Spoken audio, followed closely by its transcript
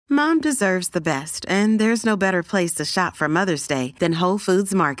Mom deserves the best, and there's no better place to shop for Mother's Day than Whole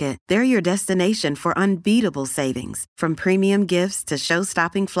Foods Market. They're your destination for unbeatable savings, from premium gifts to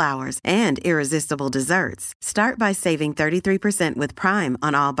show-stopping flowers and irresistible desserts. Start by saving 33% with Prime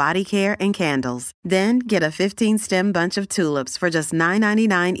on all body care and candles. Then get a 15-stem bunch of tulips for just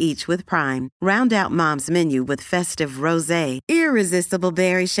 $9.99 each with Prime. Round out Mom's menu with festive rosé, irresistible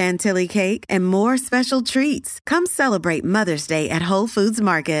berry chantilly cake, and more special treats. Come celebrate Mother's Day at Whole Foods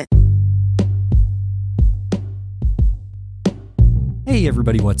Market. Hey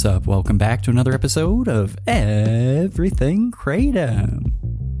everybody, what's up? Welcome back to another episode of Everything Kratom,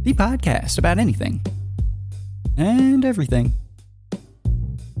 the podcast about anything and everything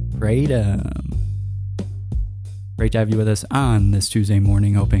Kratom. Great to have you with us on this Tuesday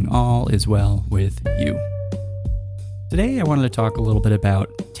morning, hoping all is well with you. Today I wanted to talk a little bit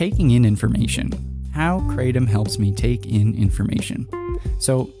about taking in information, how Kratom helps me take in information.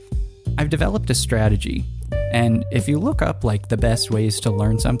 So I've developed a strategy, and if you look up like the best ways to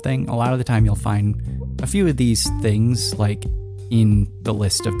learn something, a lot of the time you'll find a few of these things like in the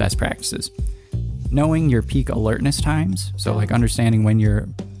list of best practices. Knowing your peak alertness times, so like understanding when you're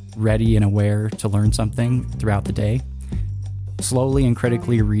ready and aware to learn something throughout the day, slowly and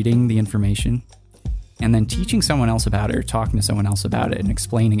critically reading the information, and then teaching someone else about it or talking to someone else about it and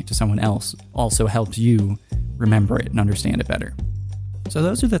explaining it to someone else also helps you remember it and understand it better. So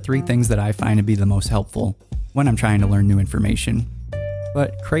those are the three things that I find to be the most helpful when I'm trying to learn new information.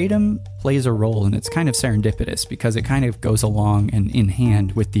 But Kratom plays a role, and it's kind of serendipitous because it kind of goes along and in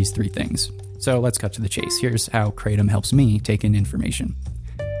hand with these three things. So let's cut to the chase. Here's how Kratom helps me take in information.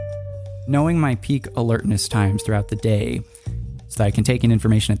 Knowing my peak alertness times throughout the day so that I can take in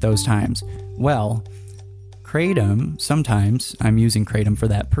information at those times. Well, Kratom, sometimes I'm using Kratom for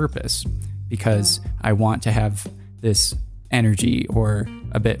that purpose because I want to have this energy or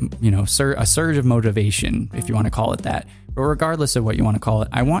a bit, a surge of motivation, if you want to call it that. But regardless of what you want to call it,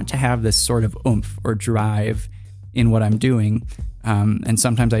 I want to have this sort of oomph or drive in what I'm doing. And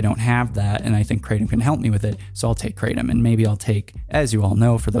sometimes I don't have that, and I think Kratom can help me with it. So I'll take Kratom, and maybe I'll take, as you all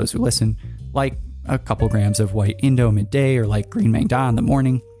know, for those who listen, like a couple grams of white Indo midday or like green Mangda in the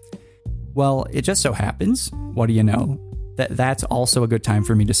morning. Well, it just so happens, what do you know, that's also a good time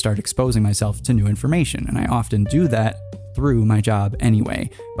for me to start exposing myself to new information. And I often do that through my job anyway.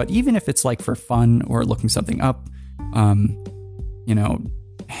 But even if it's like for fun or looking something up,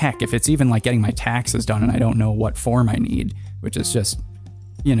 heck, if it's even like getting my taxes done and I don't know what form I need, which is just,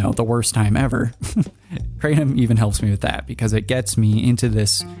 the worst time ever, Kratom even helps me with that because it gets me into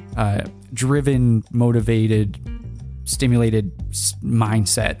this driven, motivated, stimulated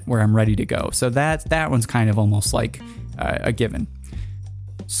mindset where I'm ready to go. So that one's kind of almost like a given.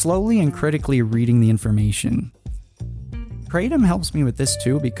 Slowly and critically reading the information. Kratom helps me with this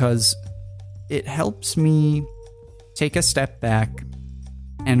too because it helps me take a step back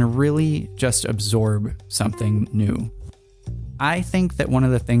and really just absorb something new. I think that one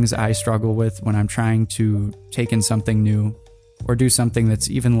of the things I struggle with when I'm trying to take in something new or do something that's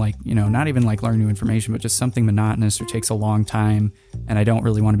even like, not even like learn new information, but just something monotonous or takes a long time and I don't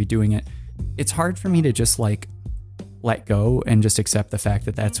really want to be doing it. It's hard for me to just like let go and just accept the fact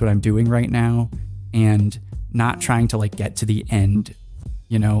that that's what I'm doing right now and not trying to like get to the end,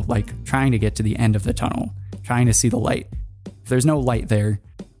 like trying to get to the end of the tunnel, trying to see the light. If there's no light there,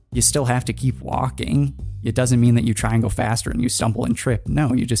 you still have to keep walking. It doesn't mean that you try and go faster and you stumble and trip.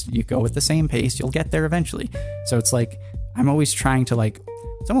 No, you go at the same pace. You'll get there eventually. So it's like, I'm always trying to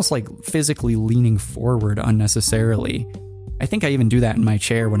it's almost like physically leaning forward unnecessarily. I think I even do that in my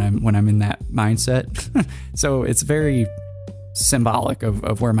chair when I'm in that mindset. So it's very symbolic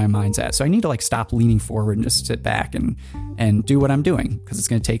of where my mind's at. So I need to stop leaning forward and just sit back and do what I'm doing because it's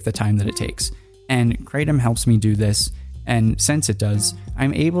going to take the time that it takes. And Kratom helps me do this. And since it does,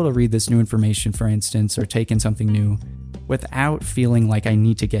 I'm able to read this new information, for instance, or take in something new without feeling like I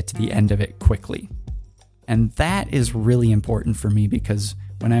need to get to the end of it quickly. And that is really important for me because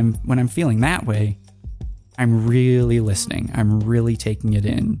when I'm feeling that way, I'm really listening. I'm really taking it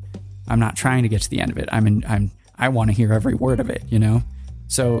in. I'm not trying to get to the end of it. I want to hear every word of it,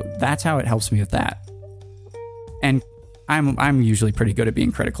 So that's how it helps me with that. And I'm usually pretty good at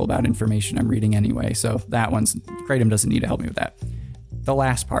being critical about information I'm reading anyway, so Kratom doesn't need to help me with that. The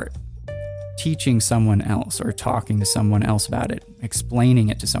last part, teaching someone else or talking to someone else about it, explaining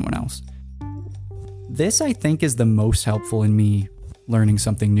it to someone else. This, I think, is the most helpful in me learning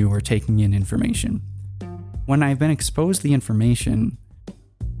something new or taking in information. When I've been exposed to the information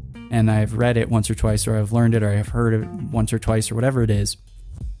and I've read it once or twice, or I've learned it, or I've heard it once or twice, or whatever it is,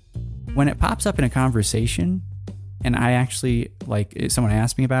 when it pops up in a conversation, and I actually, like, if someone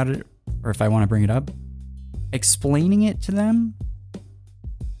asks me about it, or if I want to bring it up, explaining it to them,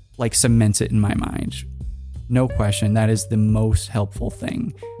 like, cements it in my mind. No question, that is the most helpful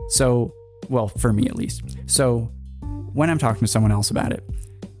thing. So, well, for me at least. So when I'm talking to someone else about it,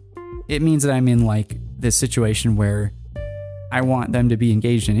 it means that I'm in, like, this situation where I want them to be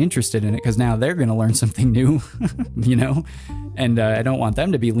engaged and interested in it, because now they're going to learn something new, you know? And I don't want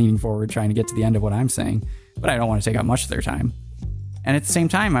them to be leaning forward trying to get to the end of what I'm saying, but I don't want to take up much of their time. And at the same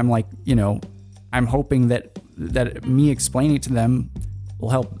time, I'm like, you know, I'm hoping that me explaining it to them will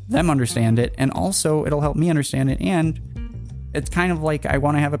help them understand it, and also it'll help me understand it. And it's kind of like I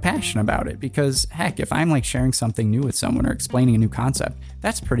want to have a passion about it, because heck, if I'm like sharing something new with someone or explaining a new concept,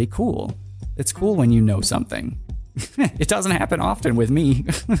 that's pretty cool. It's cool when you know something. It doesn't happen often with me,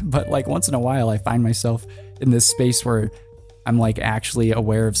 but like once in a while I find myself in this space where I'm like actually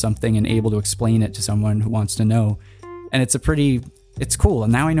aware of something and able to explain it to someone who wants to know. And it's cool.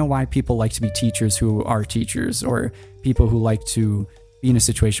 And now I know why people like to be teachers who are teachers, or people who like to be in a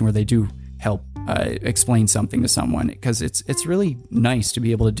situation where they do help explain something to someone, because it's really nice to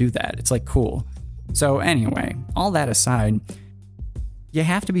be able to do that. It's like cool. So anyway, all that aside, you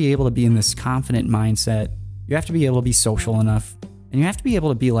have to be able to be in this confident mindset. You have to be able to be social enough, and you have to be able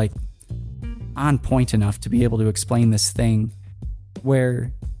to be like on point enough to be able to explain this thing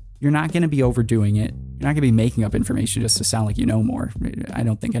where you're not going to be overdoing it. You're not going to be making up information just to sound like you know more. I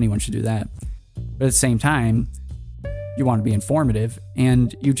don't think anyone should do that. But at the same time, you want to be informative,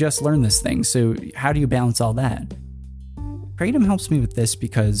 and you just learned this thing. So how do you balance all that? Kratom helps me with this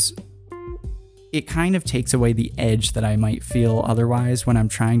because it kind of takes away the edge that I might feel otherwise when I'm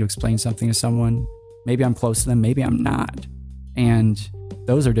trying to explain something to someone. Maybe I'm close to them, maybe I'm not. And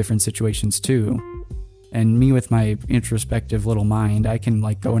those are different situations too. And me with my introspective little mind, I can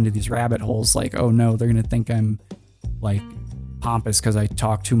like go into these rabbit holes like, oh no, they're going to think I'm like pompous because I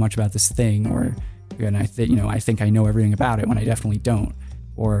talk too much about this thing, or I think I know everything about it when I definitely don't.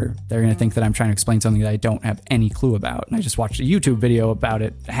 Or they're going to think that I'm trying to explain something that I don't have any clue about, and I just watched a YouTube video about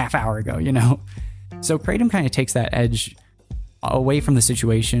it a half hour ago, you know? So Kratom kind of takes that edge away from the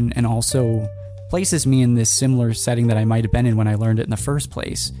situation, and also places me in this similar setting that I might have been in when I learned it in the first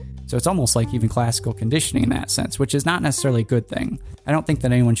place. So it's almost like even classical conditioning in that sense, which is not necessarily a good thing. I don't think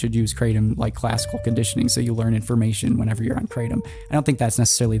that anyone should use Kratom like classical conditioning so you learn information whenever you're on Kratom. I don't think that's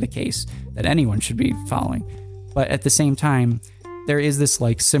necessarily the case that anyone should be following. But at the same time, there is this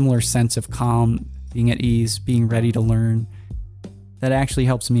like similar sense of calm, being at ease, being ready to learn, that actually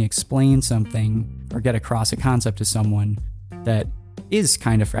helps me explain something or get across a concept to someone that is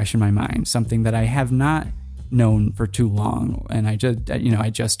kind of fresh in my mind, something that I have not known for too long, and I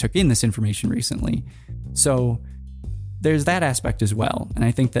just took in this information recently. So there's that aspect as well, and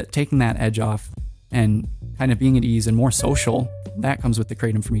I think that taking that edge off and kind of being at ease and more social, that comes with the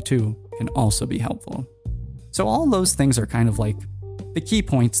Kratom for me too, can also be helpful. So all those things are kind of like the key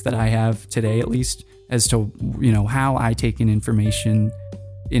points that I have today, at least, as to, you know, how I take in information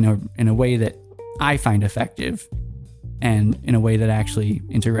in a way that I find effective, and in a way that actually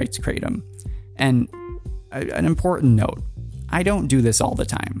integrates Kratom. And an important note, I don't do this all the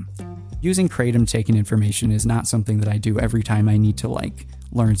time. Using Kratom taking information is not something that I do every time I need to like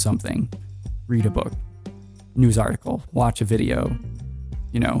learn something, read a book, news article, watch a video.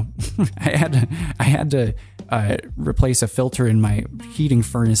 You know, I had to replace a filter in my heating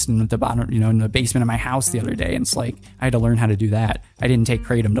furnace in the bottom, in the basement of my house the other day. And it's like, I had to learn how to do that. I didn't take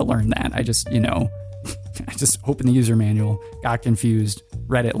Kratom to learn that. I just, I just opened the user manual, got confused,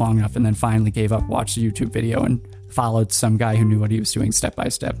 read it long enough, and then finally gave up, watched a YouTube video, and followed some guy who knew what he was doing step by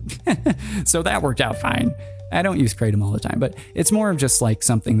step. So that worked out fine. I don't use Kratom all the time, but it's more of just like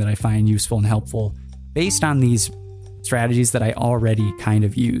something that I find useful and helpful based on these strategies that I already kind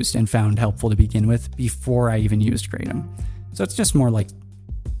of used and found helpful to begin with before I even used Kratom. So it's just more like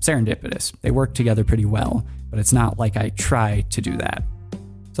serendipitous. They work together pretty well, but it's not like I try to do that.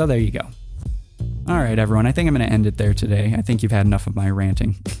 So there you go. All right, everyone, I think I'm going to end it there today. I think you've had enough of my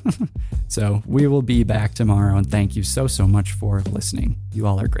ranting. So we will be back tomorrow, and thank you so much for listening. You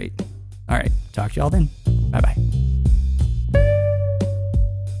all are great. All right, talk to you all then. Bye-bye.